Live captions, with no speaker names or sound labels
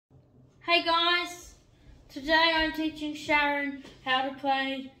Hey guys, today I'm teaching Sharon how to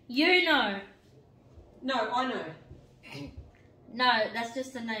play Uno. No, I know. No, that's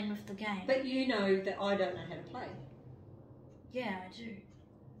just the name of the game. But you know that I don't know how to play. Yeah, I do.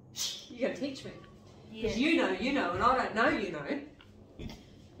 You gotta teach me. Yeah. Because you know, and I don't know you know.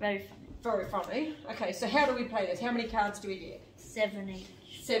 Very funny. Very funny. Okay, so how do we play this? How many cards do we get? 7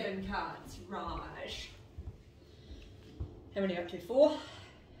 each. 7 cards, right. How many up to? 4?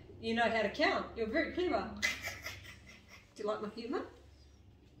 You know how to count. You're very clever. Do you like my humour?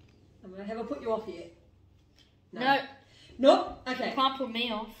 Have I put you off yet? No. Nope. Okay. You can't put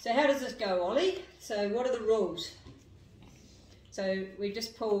me off. So how does this go, Ollie? So what are the rules? So we've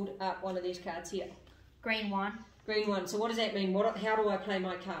just pulled up one of these cards here. Green one. Green one. So what does that mean? How do I play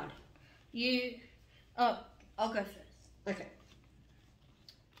my card? I'll go first. Okay.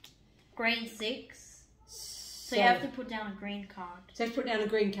 Green 6. So you have to put down a green card. So let's put down a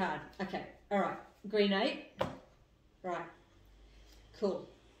green card. Okay. All right. Green 8. Right. Cool.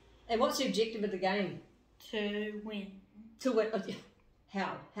 And what's the objective of the game? To win. To win.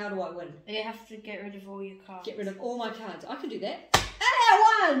 How? How do I win? You have to get rid of all your cards. Get rid of all my cards. I can do that.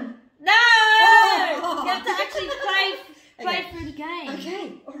 I won! No! Oh! You have to actually play Okay. through the game.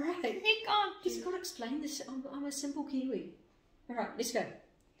 Okay. All right. You can't. Just got to explain this. I'm a simple Kiwi. All right. Let's go.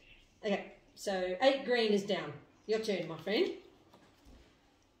 Okay. So 8 green is down. Your turn, my friend.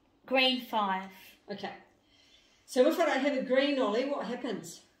 Green 5. Okay. So if I don't have a green, Ollie, what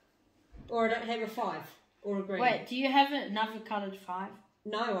happens? Or I don't have a 5 or a green. Wait, do you have another coloured 5?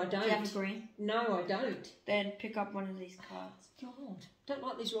 No, I don't. Do you have a green? No, I don't. Then pick up one of these cards. God, don't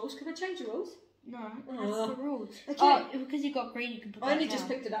like these rules. Can I change the rules? No, that's the rules. Okay. Oh, because you got green, you can put that I only down. just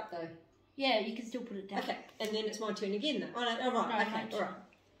picked it up though. Yeah, you can still put it down. Okay, and then it's my turn again. Oh, no, all right. No, Okay, all right.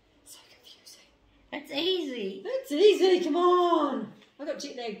 So confusing. It's easy. It's easy. Come on. I got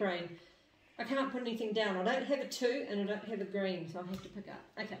jet lag brain. I can't put anything down. I don't have a 2 and I don't have a green, so I have to pick up.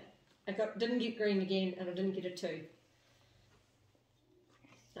 Okay. Didn't get green again, and I didn't get a 2.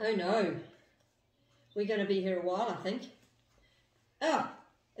 Oh no. We're going to be here a while, I think. Oh,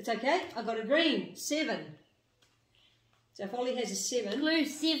 it's okay. I got a green 7. So if Ollie has a 7. Blue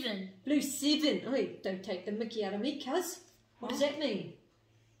 7. Blue 7. Oh, don't take the mickey out of me, cuz. What does that mean?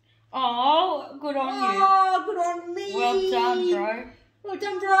 Oh, good on you. Oh, good on me. Well done, bro. Well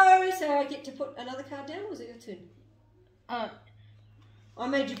done, bro. So I get to put another card down, or was it your turn? I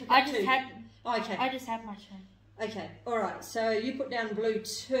made you pick up 2. Okay. I just had my turn. Okay, alright, so you put down blue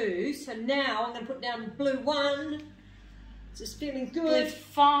 2, so now I'm going to put down blue 1, just feeling good. Blue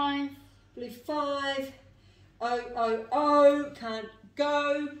 5. Blue 5, oh, can't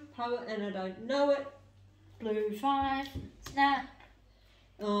go, poet, and I don't know it. Blue 5, snap.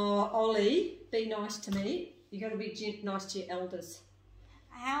 Oh, Ollie, be nice to me. You got to be nice to your elders.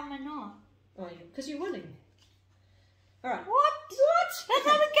 How am I not? Oh, yeah, because you're winning. Alright. What? That's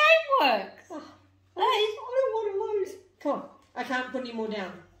how the game works. Oh, I don't want to lose. Come on, I can't put any more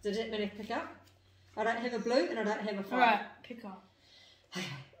down. Does that mean I pick up? I don't have a blue and I don't have a 5. Alright, pick up. Okay.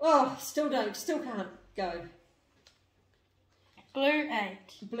 Oh, still can't go. Blue 8.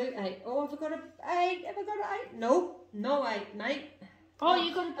 Blue 8. Oh, have I got an 8? Have I got an 8? No, no 8, mate. Oh,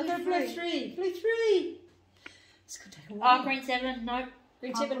 you got a blue 3. I got a blue 3. Blue 3. It's going to take a while. Oh, green 7. Nope.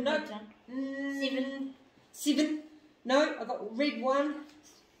 Green 7, nope. 7. 7. No, I got red 1.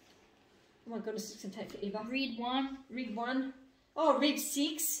 Oh my goodness, it's going to take forever. Red 1. Red 1. Oh, red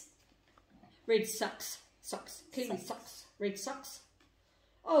 6. Red sucks. Sucks. Kiwi sucks. Red sucks.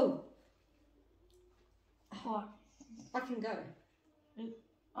 Oh. What? I can go.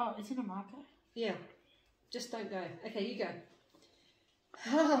 Oh, is it a marker? Yeah. Just don't go. Okay, you go.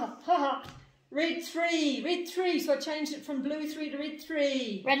 Ha ha. Red 3. Red 3. So I changed it from blue 3 to red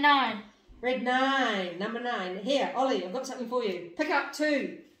 3. Red 9. Red 9. Number 9. Here, Ollie, I've got something for you. Pick up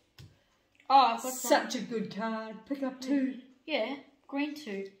 2. Oh, I've got such a good card. Pick up 2. Yeah, green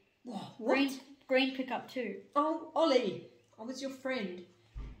 2. What? Green pick up 2. Oh, Ollie, I was your friend.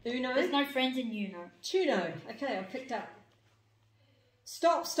 Uno. There's no friends in Uno. Tuno. Okay, I picked up.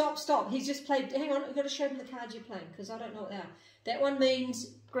 Stop. He's just played. Hang on, I've got to show him the cards you're playing because I don't know what they are. That one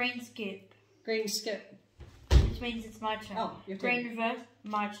means green skip. Green skip. Which means it's my turn. Oh, your turn. Green reverse,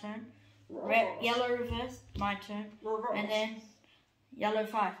 my turn. Yellow reverse, my turn. And then yellow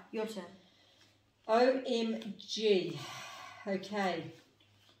 5, your turn. OMG. Okay.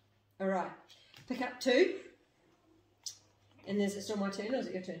 Alright. Pick up 2. And is it still my turn or is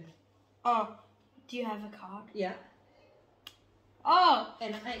it your turn? Oh, do you have a card? Yeah. Oh!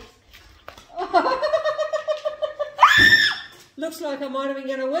 And 8. Looks like I might have been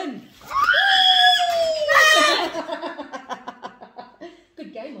going to win.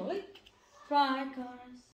 Good game, Ollie. Right, guys.